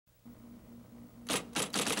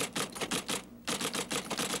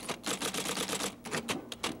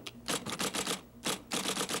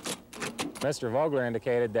Mr. Vogler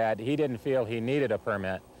indicated that he didn't feel he needed a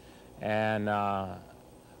permit, and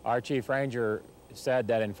our chief ranger said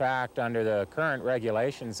that, in fact, under the current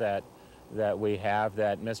regulations that we have,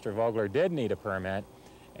 that Mr. Vogler did need a permit,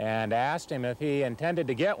 and asked him if he intended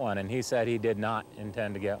to get one, and he said he did not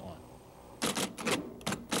intend to get one.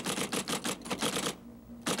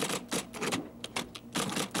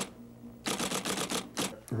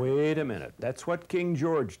 Wait a minute. That's what King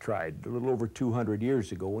George tried a little over 200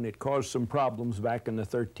 years ago, and it caused some problems back in the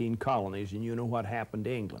 13 colonies, and you know what happened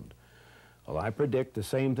to England. Well, I predict the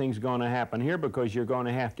same thing's going to happen here, because you're going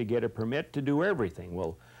to have to get a permit to do everything.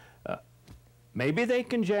 Well, maybe they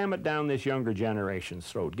can jam it down this younger generation's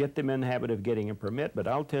throat, get them in the habit of getting a permit, but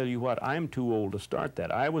I'll tell you what, I'm too old to start that.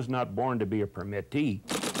 I was not born to be a permittee.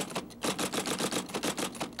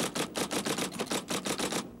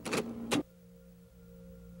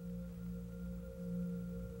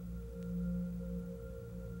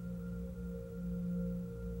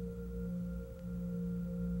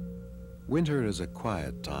 Winter is a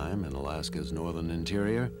quiet time in Alaska's northern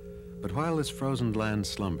interior, but while this frozen land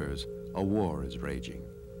slumbers, a war is raging,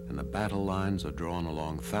 and the battle lines are drawn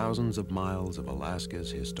along thousands of miles of Alaska's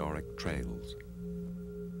historic trails.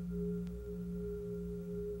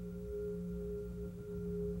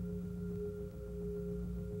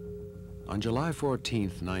 On July 14,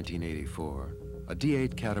 1984, a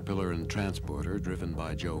D-8 Caterpillar and transporter driven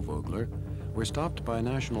by Joe Vogler were stopped by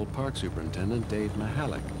National Park Superintendent Dave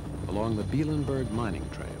Mihalik along the Bielenberg mining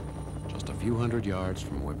trail, just a few hundred yards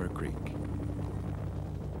from Weber Creek.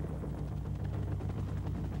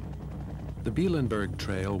 The Bielenberg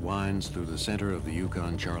Trail winds through the center of the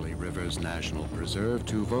Yukon-Charlie Rivers National Preserve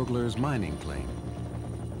to Vogler's mining claim.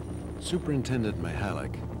 Superintendent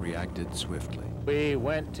Mihalik reacted swiftly. We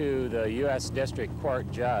went to the U.S. District Court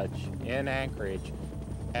judge in Anchorage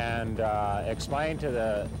and explained to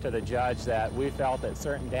the judge that we felt that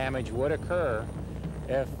certain damage would occur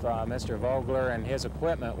if Mr. Vogler and his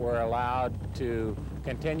equipment were allowed to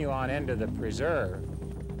continue on into the preserve.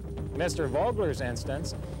 Mr. Vogler's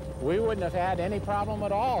instance, we wouldn't have had any problem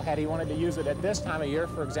at all had he wanted to use it at this time of year,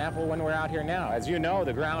 for example, when we're out here now. As you know,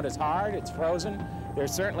 the ground is hard, it's frozen.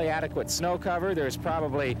 There's certainly adequate snow cover. There's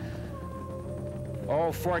probably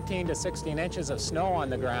 14 to 16 inches of snow on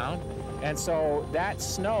the ground, and so that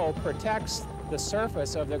snow protects the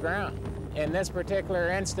surface of the ground. In this particular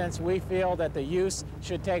instance, we feel that the use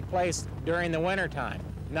should take place during the winter time,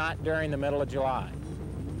 not during the middle of July.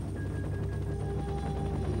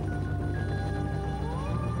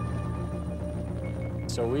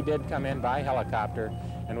 So we did come in by helicopter,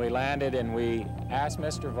 and we landed, and we asked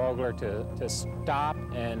Mr. Vogler to stop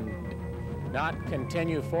and not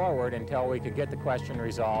continue forward until we could get the question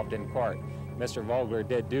resolved in court. Mr. Vogler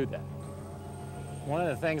did do that. One of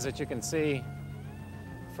the things that you can see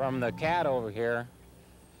from the CAT over here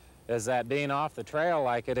is that being off the trail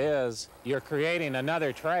like it is, you're creating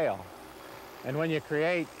another trail. And when you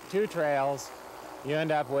create two trails, you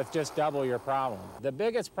end up with just double your problem. The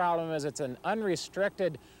biggest problem is it's an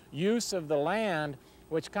unrestricted use of the land,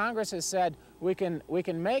 which Congress has said we can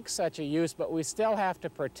make such a use, but we still have to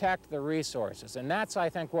protect the resources. And that's, I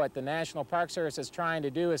think, what the National Park Service is trying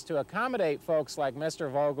to do, is to accommodate folks like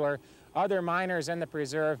Mr. Vogler, other miners in the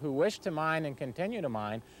preserve who wish to mine and continue to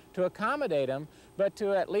mine, to accommodate them, but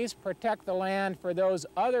to at least protect the land for those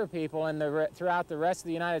other people throughout the rest of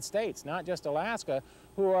the United States, not just Alaska,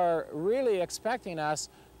 who are really expecting us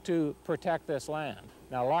to protect this land.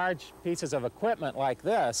 Now, large pieces of equipment like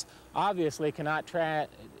this obviously cannot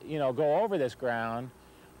go over this ground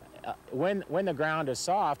when the ground is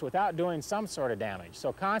soft without doing some sort of damage.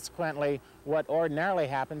 So consequently, what ordinarily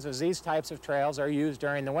happens is these types of trails are used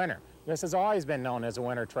during the winter. This has always been known as a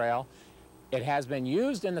winter trail. It has been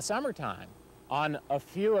used in the summertime on a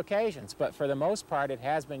few occasions, but for the most part, it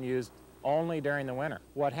has been used only during the winter.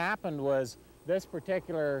 What happened was this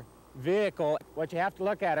particular vehicle, what you have to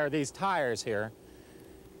look at are these tires here.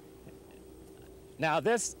 Now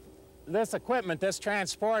this equipment, this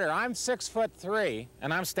transporter, I'm 6'3",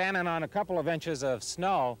 and I'm standing on a couple of inches of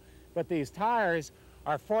snow, but these tires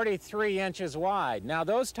are 43 inches wide. Now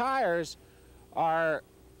those tires are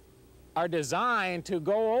designed to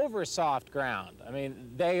go over soft ground. I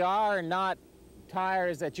mean, they are not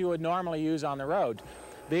tires that you would normally use on the road.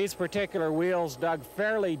 These particular wheels dug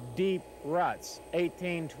fairly deep ruts,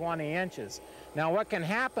 18, 20 inches. Now what can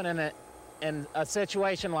happen in a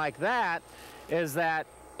situation like that is that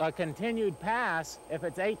a continued pass, if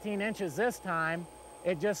it's 18 inches this time,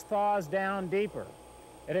 it just thaws down deeper.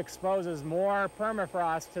 It exposes more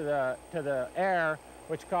permafrost to the air,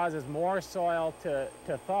 which causes more soil to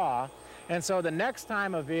thaw. And so the next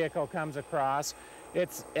time a vehicle comes across,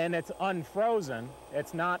 it's unfrozen,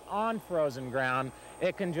 it's not on frozen ground,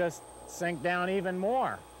 it can just sink down even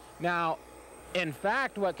more. Now, in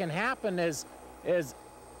fact, what can happen is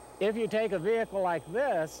if you take a vehicle like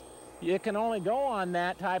this, it can only go on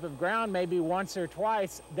that type of ground maybe once or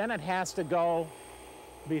twice, then it has to go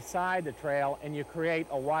beside the trail and you create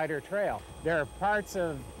a wider trail. There are parts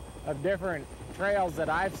of different trails that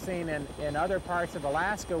I've seen in other parts of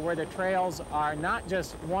Alaska where the trails are not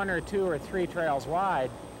just 1 or 2 or 3 trails wide,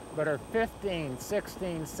 but are 15,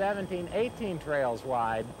 16, 17, 18 trails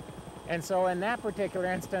wide. And so in that particular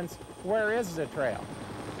instance, where is the trail?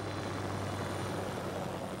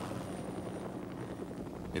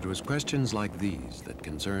 It was questions like these that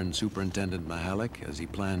concerned Superintendent Mihalik as he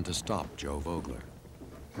planned to stop Joe Vogler.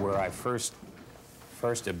 Where I first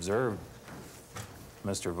observed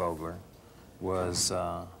Mr. Vogler was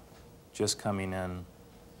just coming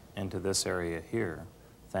into this area here,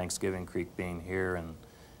 Thanksgiving Creek being here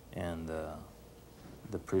and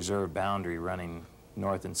the preserve boundary running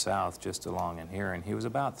north and south just along in here, and he was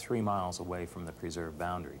about 3 miles away from the preserve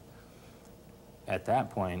boundary. At that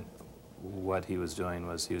point, what he was doing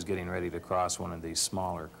was he was getting ready to cross one of these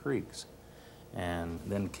smaller creeks, and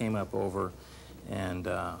then came up over and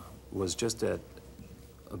was just at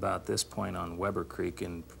about this point on Weber Creek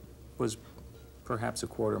and was perhaps a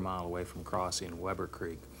 1/4 mile away from crossing Weber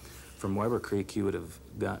Creek. From Weber Creek, he would have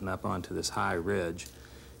gotten up onto this high ridge,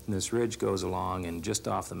 and this ridge goes along, and just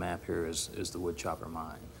off the map here is the Woodchopper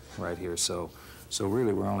Mine, right here. So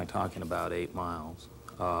really we're only talking about 8 miles.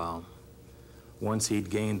 Once he'd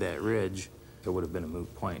gained that ridge, it would have been a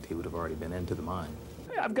moot point. He would have already been into the mine.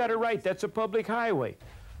 I've got it right, that's a public highway.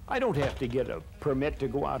 I don't have to get a permit to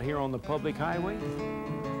go out here on the public highway.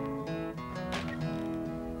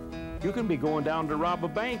 You can be going down to rob a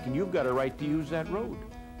bank and you've got a right to use that road.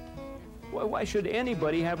 Why should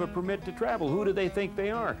anybody have a permit to travel? Who do they think they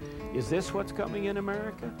are? Is this what's coming in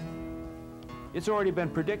America? It's already been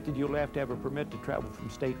predicted you'll have to have a permit to travel from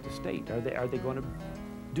state to state. Are they going to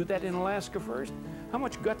do that in Alaska first? How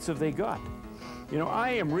much guts have they got? You know,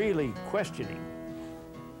 I am really questioning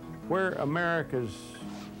where America's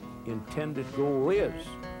intended goal is,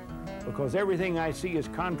 because everything I see is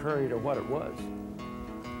contrary to what it was.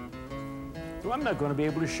 So I'm not going to be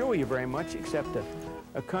able to show you very much except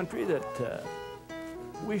a country that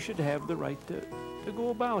we should have the right to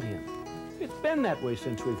go about in. It's been that way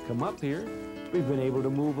since we've come up here. We've been able to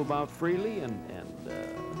move about freely and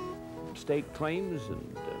stake claims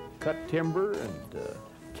and cut timber and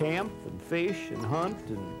camp and fish and hunt.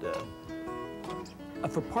 And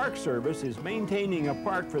if a Park Service is maintaining a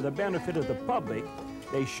park for the benefit of the public,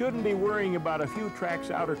 they shouldn't be worrying about a few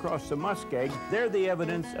tracks out across the muskeg. They're the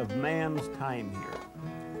evidence of man's time here,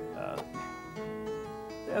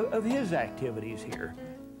 of his activities here.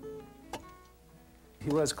 He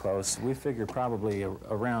was close. We figure probably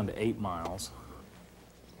around 8 miles.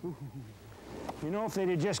 You know, if they'd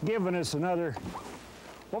have just given us another,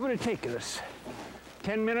 what would it take us?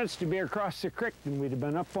 10 minutes to be across the creek and we'd have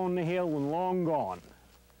been up on the hill and long gone.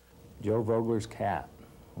 Joe Vogler's cat.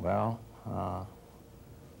 Well,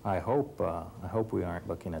 I hope we aren't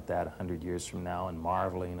looking at that 100 years from now and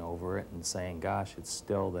marveling over it and saying, gosh, it's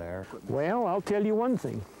still there. Well, I'll tell you one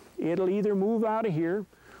thing. It'll either move out of here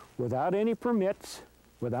without any permits,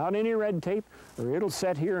 without any red tape, or it'll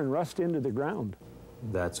set here and rust into the ground.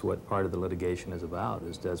 That's what part of the litigation is about,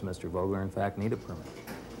 is does Mr. Vogler in fact need a permit?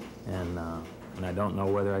 And I don't know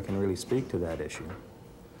whether I can really speak to that issue.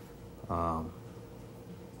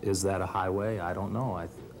 Is that a highway? I don't know.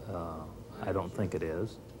 I don't think it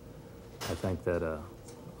is. I think that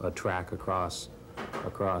a track across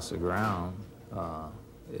the ground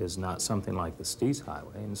is not something like the Steese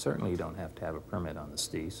Highway, and certainly you don't have to have a permit on the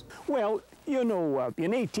Steese. Well, you know,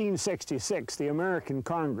 in 1866, the American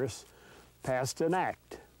Congress passed an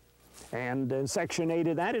act. And in Section 8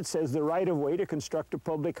 of that, it says the right-of-way to construct a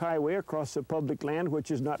public highway across the public land which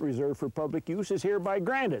is not reserved for public use is hereby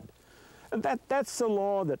granted. And that's the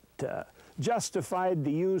law that justified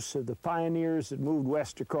the use of the pioneers that moved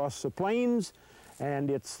west across the plains, and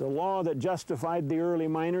it's the law that justified the early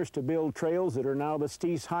miners to build trails that are now the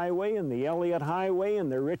Steese Highway and the Elliott Highway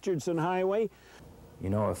and the Richardson Highway. You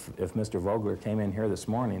know, if Mr. Vogler came in here this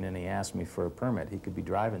morning and he asked me for a permit, he could be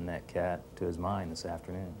driving that cat to his mine this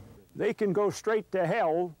afternoon. They can go straight to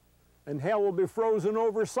hell, and hell will be frozen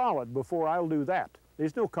over solid before I'll do that.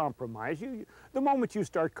 There's no compromise. The moment you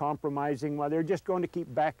start compromising, well, they're just going to keep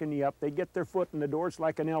backing you up. They get their foot in the door, it's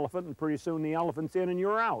like an elephant, and pretty soon the elephant's in and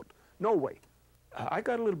you're out. No way. I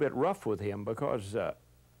got a little bit rough with him because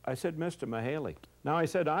I said, Mr. Mihalik. Now I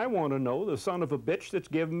said, I want to know the son of a bitch that's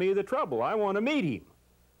giving me the trouble. I want to meet him.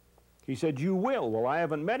 He said, "You will." Well, I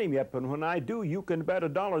haven't met him yet, but when I do, you can bet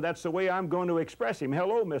 $1 that's the way I'm going to express him.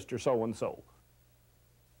 Hello, Mr. So-and-so.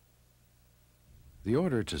 The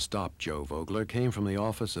order to stop Joe Vogler came from the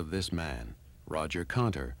office of this man, Roger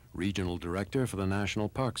Conter, Regional Director for the National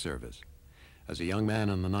Park Service. As a young man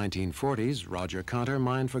in the 1940s, Roger Conter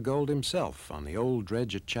mined for gold himself on the old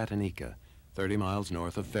dredge at Chatanika, 30 miles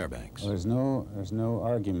north of Fairbanks. Well, there's no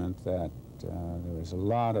argument that there was a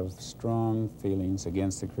lot of strong feelings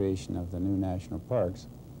against the creation of the new national parks.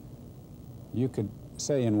 You could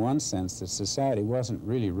say in one sense that society wasn't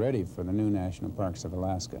really ready for the new national parks of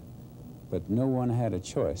Alaska, but no one had a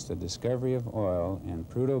choice. The discovery of oil in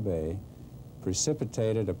Prudhoe Bay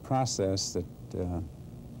precipitated a process that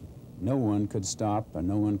no one could stop and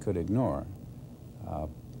no one could ignore.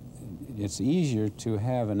 It's easier to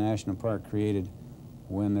have a national park created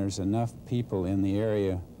when there's enough people in the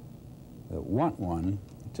area that want one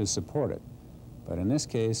to support it. But in this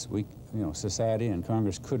case, society and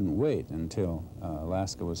Congress couldn't wait until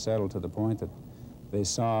Alaska was settled to the point that they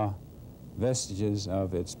saw vestiges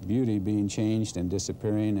of its beauty being changed and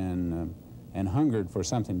disappearing and hungered for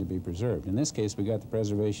something to be preserved. In this case, we got the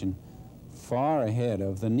preservation far ahead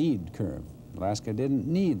of the need curve. Alaska didn't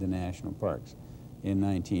need the national parks in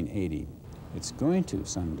 1980. It's going to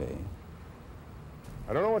someday.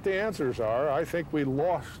 I don't know what the answers are. I think we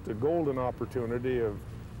lost the golden opportunity of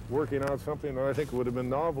working out something that I think would have been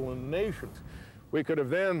novel in the nations. We could have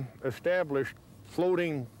then established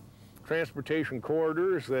floating transportation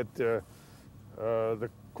corridors that the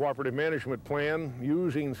Cooperative Management Plan,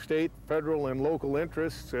 using state, federal, and local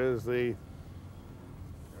interests as the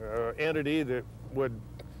entity that would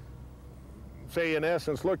say, in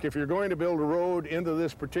essence, look, if you're going to build a road into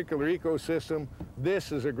this particular ecosystem,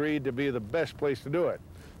 this is agreed to be the best place to do it.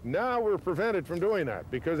 Now we're prevented from doing that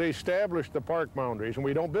because they established the park boundaries, and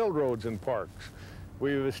we don't build roads in parks.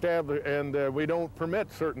 We've established, and we don't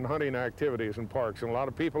permit certain hunting activities in parks, and a lot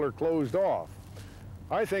of people are closed off.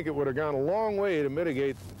 I think it would have gone a long way to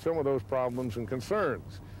mitigate some of those problems and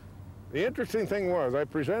concerns. The interesting thing was, I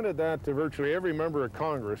presented that to virtually every member of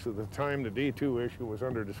Congress at the time the D2 issue was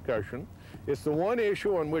under discussion. It's the one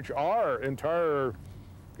issue on which our entire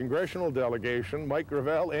congressional delegation, Mike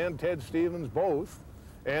Gravel and Ted Stevens both,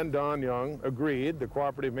 and Don Young, agreed the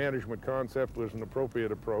cooperative management concept was an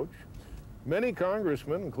appropriate approach. Many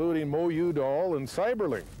congressmen, including Mo Udall and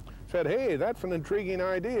Seiberling, said, hey, that's an intriguing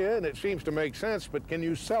idea and it seems to make sense, but can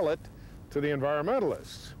you sell it to the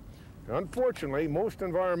environmentalists? Unfortunately, most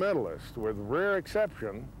environmentalists, with rare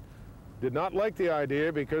exception, did not like the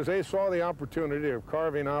idea because they saw the opportunity of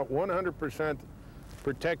carving out 100%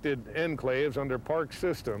 protected enclaves under park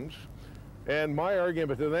systems. And my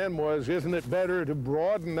argument to them was, isn't it better to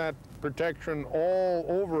broaden that protection all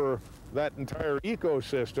over that entire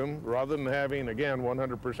ecosystem rather than having, again,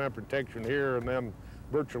 100% protection here and then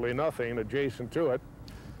virtually nothing adjacent to it?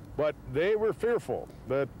 But they were fearful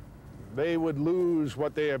that they would lose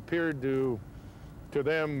what they appeared to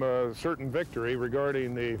them certain victory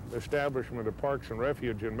regarding the establishment of parks and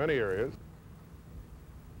refuge in many areas.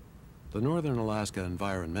 The Northern Alaska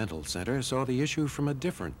Environmental Center saw the issue from a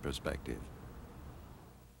different perspective.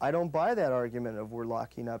 I don't buy that argument of we're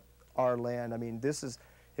locking up our land. I mean,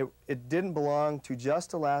 it didn't belong to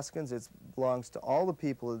just Alaskans, it belongs to all the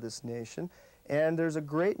people of this nation, and there's a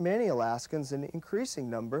great many Alaskans, an increasing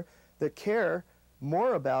number, that care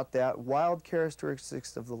more about that wild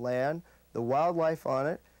characteristics of the land, the wildlife on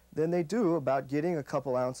it, than they do about getting a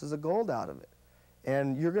couple ounces of gold out of it.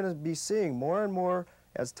 And you're going to be seeing more and more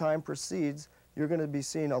as time proceeds, you're going to be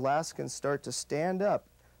seeing Alaskans start to stand up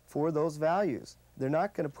for those values. They're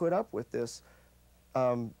not going to put up with this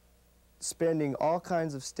spending all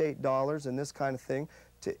kinds of state dollars and this kind of thing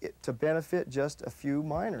to benefit just a few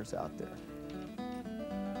miners out there.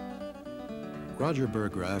 Roger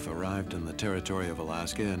Burgraff arrived in the territory of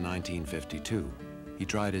Alaska in 1952. He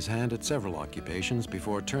tried his hand at several occupations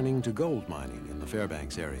before turning to gold mining in the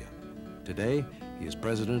Fairbanks area. Today, he is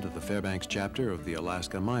president of the Fairbanks chapter of the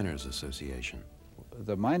Alaska Miners Association.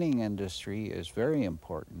 The mining industry is very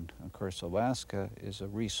important. Of course, Alaska is a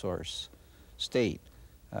resource state.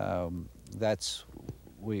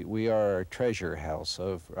 We are a treasure house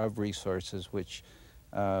of resources which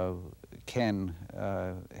can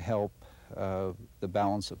help the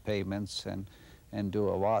balance of payments and do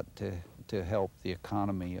a lot to help the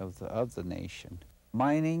economy of the nation.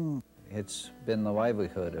 Mining, it's been the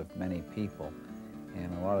livelihood of many people.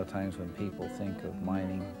 And a lot of times when people think of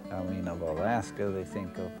mining, of Alaska, they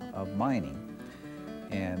think of mining.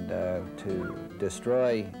 And to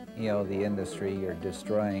destroy, the industry, you're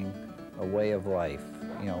destroying a way of life,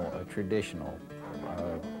 a traditional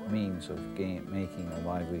means of making a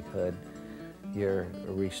livelihood. You're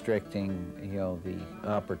restricting, you know, the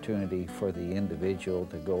opportunity for the individual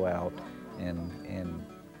to go out and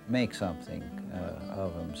make something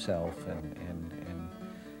of himself and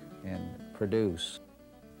produce.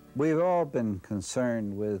 We've all been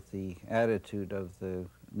concerned with the attitude of the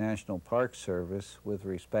National Park Service with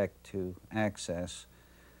respect to access.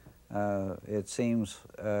 It seems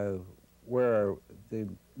where the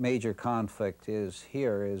major conflict is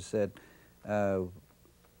here is that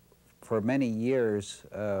for many years,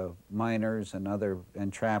 miners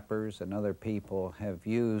and trappers and other people have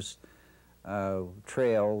used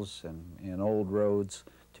trails and old roads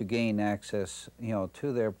to gain access, you know,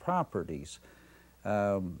 to their properties.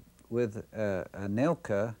 With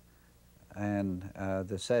ANILCA and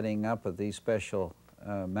the setting up of these special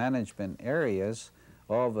management areas,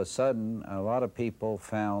 all of a sudden, a lot of people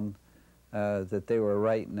found that they were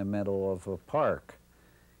right in the middle of a park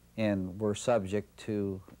and were subject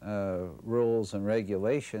to rules and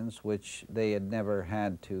regulations which they had never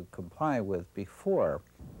had to comply with before.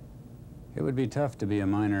 It would be tough to be a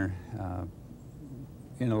miner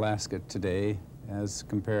in Alaska today as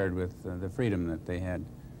compared with the freedom that they had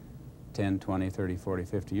 10, 20, 30, 40,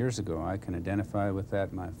 50 years ago. I can identify with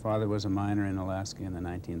that. My father was a miner in Alaska in the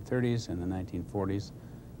 1930s and the 1940s.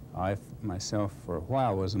 I myself, for a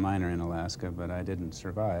while, was a miner in Alaska, but I didn't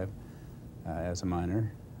survive as a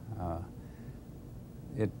miner.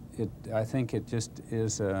 I think it just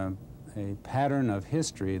is a pattern of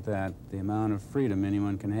history that the amount of freedom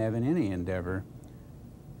anyone can have in any endeavor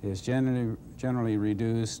is generally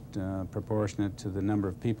reduced proportionate to the number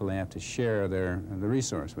of people they have to share the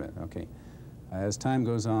resource with. Okay. As time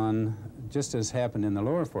goes on, just as happened in the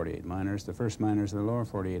lower 48 miners, the first miners of the lower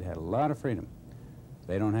 48 had a lot of freedom.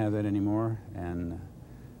 They don't have that anymore, and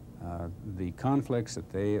the conflicts that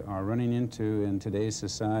they are running into in today's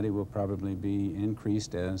society will probably be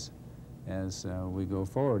increased as we go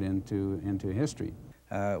forward into history.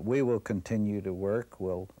 We will continue to work.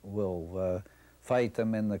 We'll fight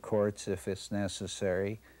them in the courts if it's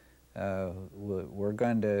necessary. We're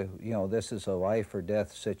going to, you know, this is a life or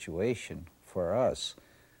death situation for us.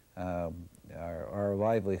 Our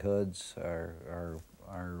livelihoods, our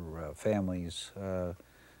families are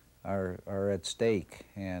at stake,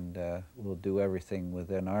 and we'll do everything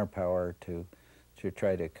within our power to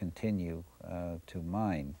try to continue to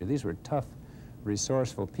mine. These were tough,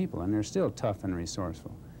 resourceful people, and they're still tough and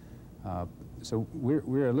resourceful. So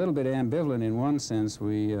we're a little bit ambivalent in one sense.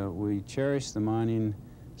 We cherish the mining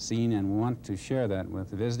scene and want to share that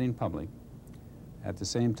with the visiting public. At the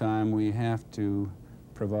same time, we have to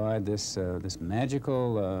provide this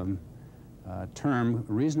magical term,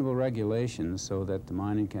 reasonable regulations, so that the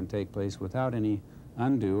mining can take place without any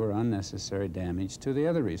undue or unnecessary damage to the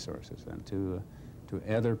other resources and to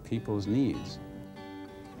other people's needs.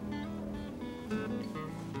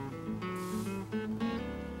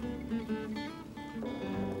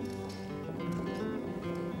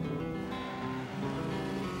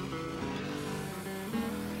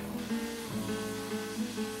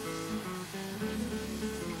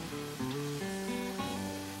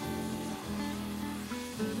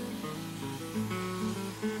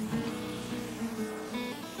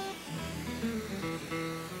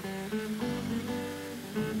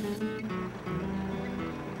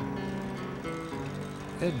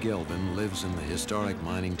 Ed Gelvin lives in the historic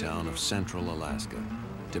mining town of Central Alaska.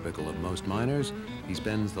 Typical of most miners, he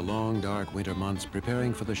spends the long, dark winter months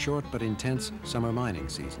preparing for the short but intense summer mining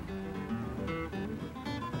season.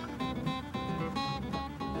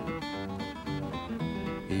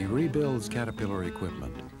 He rebuilds Caterpillar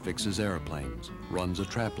equipment, fixes airplanes, runs a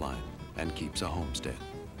trap line, and keeps a homestead.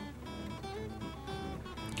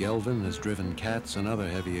 Gelvin has driven cats and other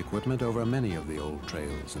heavy equipment over many of the old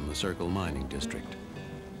trails in the Circle Mining District.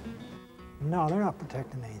 No, they're not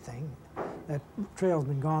protecting anything. That trail's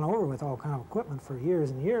been gone over with all kind of equipment for years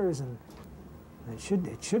and years, and it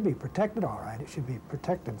should be protected all right. It should be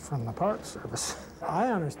protected from the Park Service. I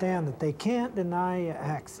understand that they can't deny you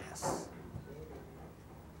access,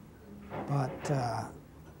 but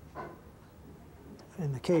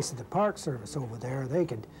in the case of the Park Service over there, they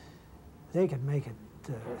could make it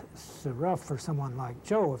so rough for someone like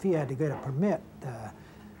Joe if he had to get a permit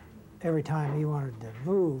every time he wanted to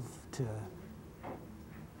move that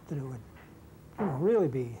it would, you know, really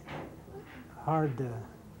be hard to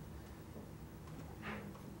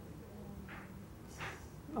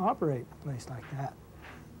operate a place like that.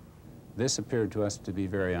 This appeared to us to be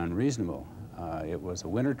very unreasonable. It was a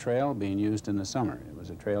winter trail being used in the summer. It was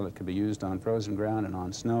a trail that could be used on frozen ground and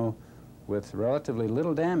on snow with relatively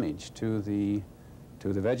little damage to the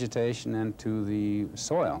to the vegetation and to the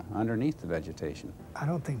soil underneath the vegetation. I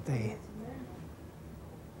don't think they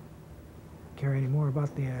care any more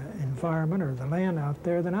about the environment or the land out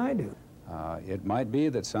there than I do. It might be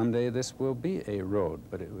that someday this will be a road,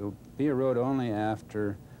 but it will be a road only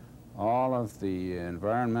after all of the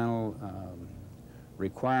environmental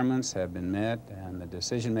requirements have been met and the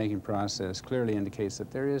decision-making process clearly indicates that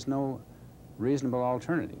there is no reasonable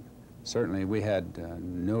alternative. Certainly we had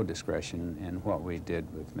no discretion in what we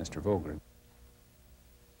did with Mr. Vogler.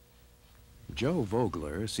 Joe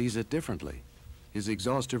Vogler sees it differently. His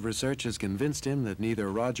exhaustive research has convinced him that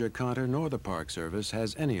neither Roger Conter nor the Park Service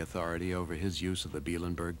has any authority over his use of the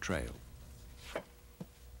Bielenberg Trail.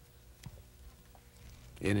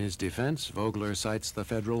 In his defense, Vogler cites the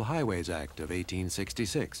Federal Highways Act of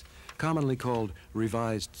 1866, commonly called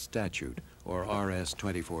Revised Statute, or RS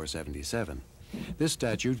 2477. This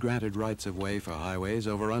statute granted rights-of-way for highways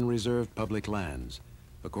over unreserved public lands.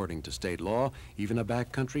 According to state law, even a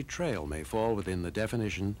backcountry trail may fall within the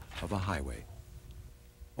definition of a highway.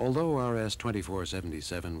 Although RS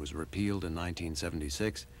 2477 was repealed in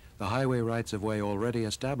 1976, the highway rights-of-way already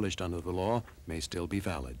established under the law may still be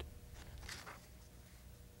valid.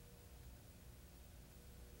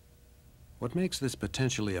 What makes this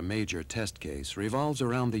potentially a major test case revolves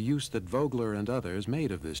around the use that Vogler and others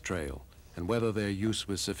made of this trail, and whether their use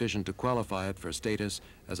was sufficient to qualify it for status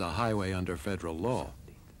as a highway under federal law.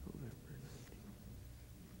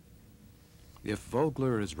 If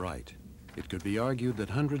Vogler is right, it could be argued that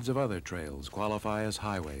hundreds of other trails qualify as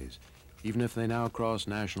highways, even if they now cross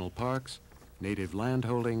national parks, native land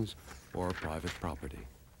holdings, or private property.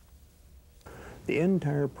 The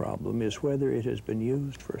entire problem is whether it has been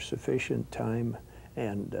used for sufficient time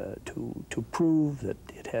and to prove that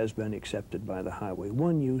it has been accepted by the highway.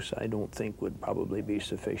 One use I don't think would probably be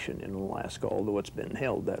sufficient in Alaska, although it's been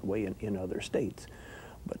held that way in other states.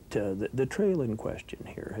 But the trail in question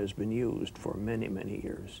here has been used for many, many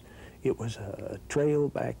years. It was a trail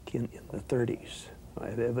back in the 30s. I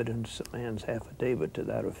have evidence, a man's affidavit to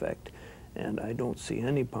that effect, and I don't see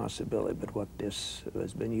any possibility but what this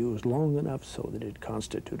has been used long enough so that it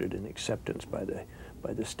constituted an acceptance by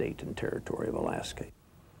the state and territory of Alaska.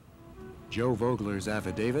 Joe Vogler's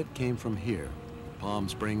affidavit came from here, Palm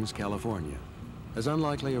Springs, California, as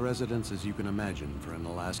unlikely a residence as you can imagine for an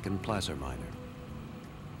Alaskan placer miner.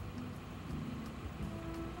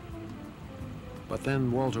 But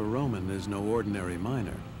then Walter Roman is no ordinary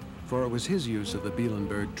miner, for it was his use of the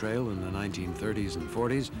Bielenberg Trail in the 1930s and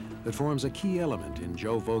 40s that forms a key element in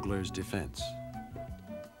Joe Vogler's defense.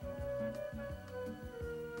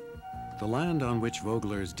 The land on which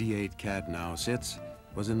Vogler's D8 Cat now sits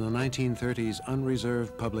was in the 1930s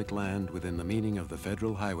unreserved public land within the meaning of the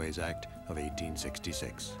Federal Highways Act of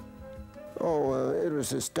 1866. Oh, it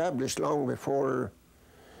was established long before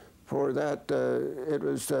that. It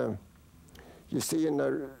was, you see, in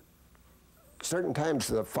the certain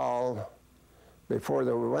times of the fall, before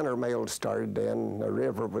the winter mail started, then the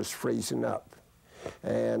river was freezing up,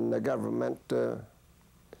 and the government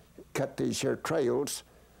cut these here trails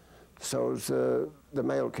so the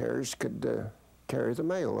mail carriers could carry the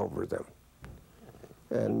mail over them.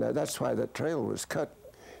 And that's why the trail was cut.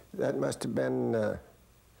 That must have been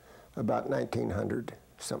about 1900,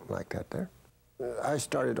 something like that there. I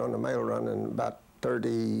started on the mail run in about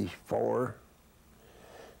 34,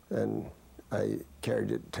 and I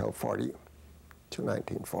carried it till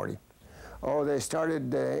 1940. Oh, they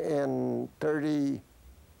started in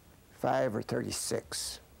 35 or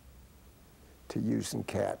 36 to using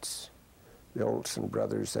cats. The Olson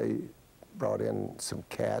brothers, they brought in some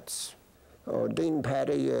cats. Oh, Dean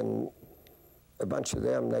Patty and a bunch of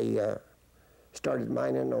them, they started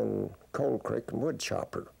mining on Cold Creek and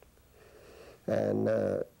Woodchopper. And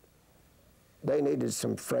they needed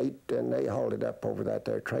some freight, and they hauled it up over that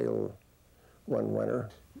there trail one winter.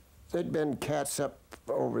 There'd been cats up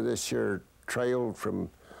over this here trail from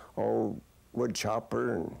old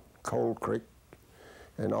Woodchopper and Cold Creek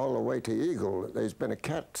and all the way to Eagle. There's been a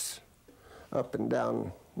cats up and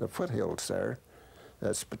down the foothills there.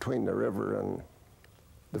 That's between the river and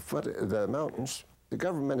the mountains. The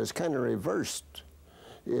government has kind of reversed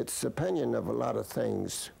its opinion of a lot of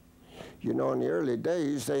things. You know, in the early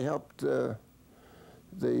days, they helped the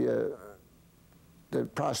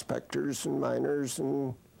prospectors and miners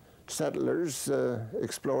and settlers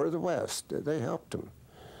explore the West. They helped them.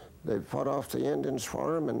 They fought off the Indians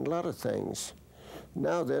for them and a lot of things.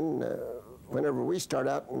 Now then, whenever we start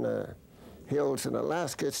out in the hills in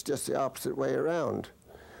Alaska, it's just the opposite way around.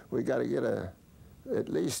 We got to get at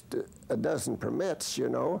least a dozen permits, you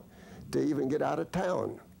know, to even get out of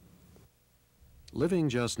town. Living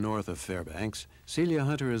just north of Fairbanks, Celia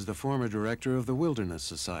Hunter is the former director of the Wilderness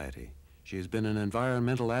Society. She has been an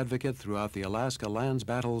environmental advocate throughout the Alaska lands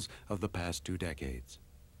battles of the past 2 decades.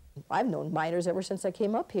 I've known miners ever since I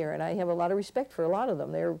came up here, and I have a lot of respect for a lot of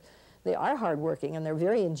them. They are hardworking, and they're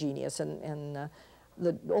very ingenious, and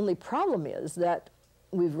the only problem is that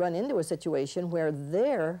we've run into a situation where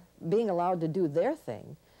their being allowed to do their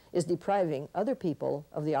thing is depriving other people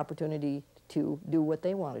of the opportunity to do what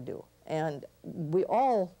they want to do. And we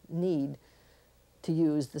all need to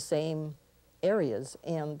use the same areas,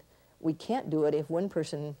 and we can't do it if one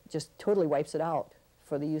person just totally wipes it out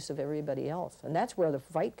for the use of everybody else. And that's where the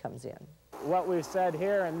fight comes in. What we've said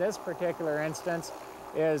here in this particular instance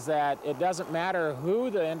is that it doesn't matter who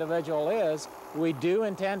the individual is, we do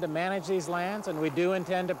intend to manage these lands and we do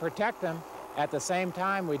intend to protect them. At the same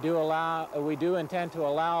time, we do intend to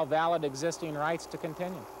allow valid existing rights to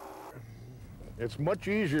continue. It's much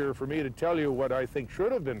easier for me to tell you what I think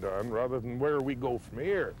should have been done rather than where we go from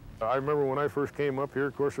here. I remember when I first came up here,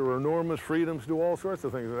 of course, there were enormous freedoms to do all sorts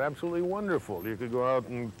of things. It was absolutely wonderful. You could go out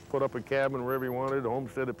and put up a cabin wherever you wanted,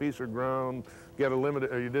 homestead a piece of ground, get a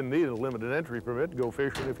limited, you didn't need a limited entry permit, go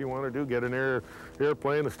fishing if you wanted to, get an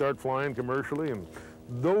airplane to start flying commercially, and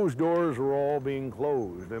those doors are all being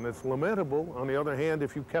closed. And it's lamentable. On the other hand,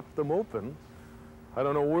 if you kept them open, I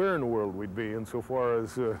don't know where in the world we'd be insofar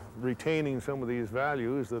as retaining some of these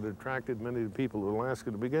values that attracted many of the people to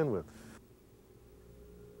Alaska to begin with.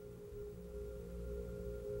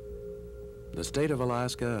 The state of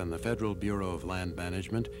Alaska and the Federal Bureau of Land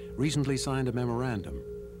Management recently signed a memorandum.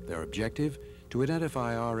 Their objective, to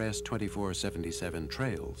identify RS 2477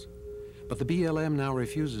 trails. But the BLM now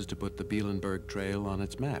refuses to put the Bielenberg Trail on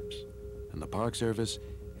its maps, and the Park Service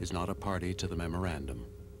is not a party to the memorandum.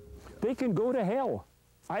 They can go to hell.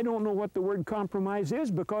 I don't know what the word compromise is,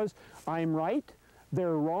 because I'm right,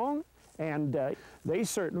 they're wrong, and they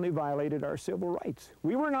certainly violated our civil rights.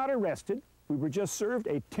 We were not arrested. We were just served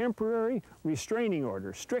a temporary restraining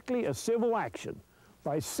order, strictly a civil action,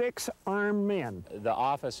 by 6 armed men. The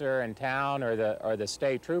officer in town or the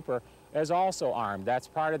state trooper is also armed. That's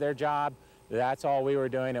part of their job. That's all we were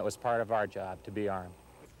doing. It was part of our job to be armed.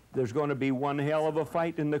 There's going to be one hell of a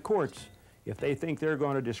fight in the courts if they think they're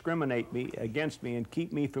going to discriminate against me and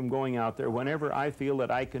keep me from going out there whenever I feel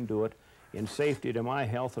that I can do it in safety to my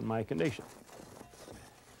health and my condition.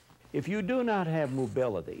 If you do not have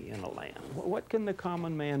mobility in a land, what can the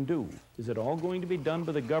common man do? Is it all going to be done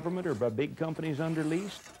by the government or by big companies under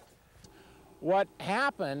lease? What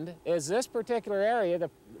happened is this particular area,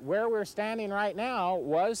 where we're standing right now,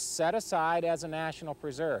 was set aside as a national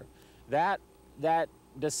preserve. That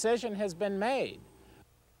decision has been made.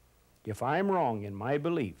 If I'm wrong in my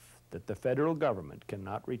belief that the federal government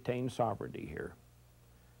cannot retain sovereignty here,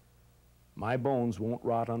 my bones won't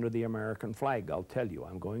rot under the American flag, I'll tell you.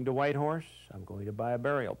 I'm going to Whitehorse, I'm going to buy a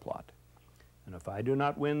burial plot. And if I do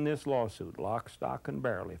not win this lawsuit, lock, stock, and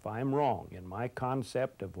barrel, if I'm wrong in my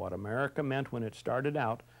concept of what America meant when it started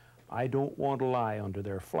out, I don't want to lie under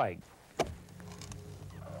their flag.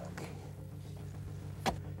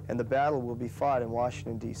 And the battle will be fought in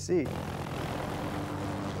Washington, D.C.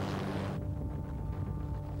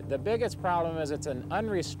 The biggest problem is it's an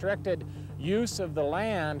unrestricted use of the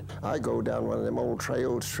land. I go down one of them old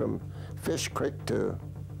trails from Fish Creek to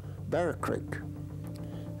Bear Creek,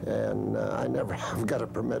 and I never have got a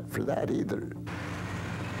permit for that either.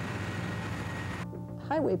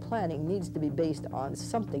 Highway planning needs to be based on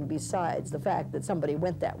something besides the fact that somebody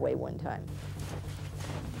went that way one time.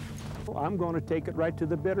 Well, I'm going to take it right to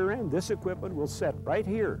the bitter end. This equipment will set right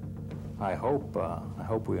here. I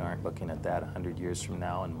hope we aren't looking at that 100 years from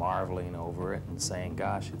now and marveling over it and saying,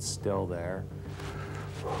 gosh, it's still there.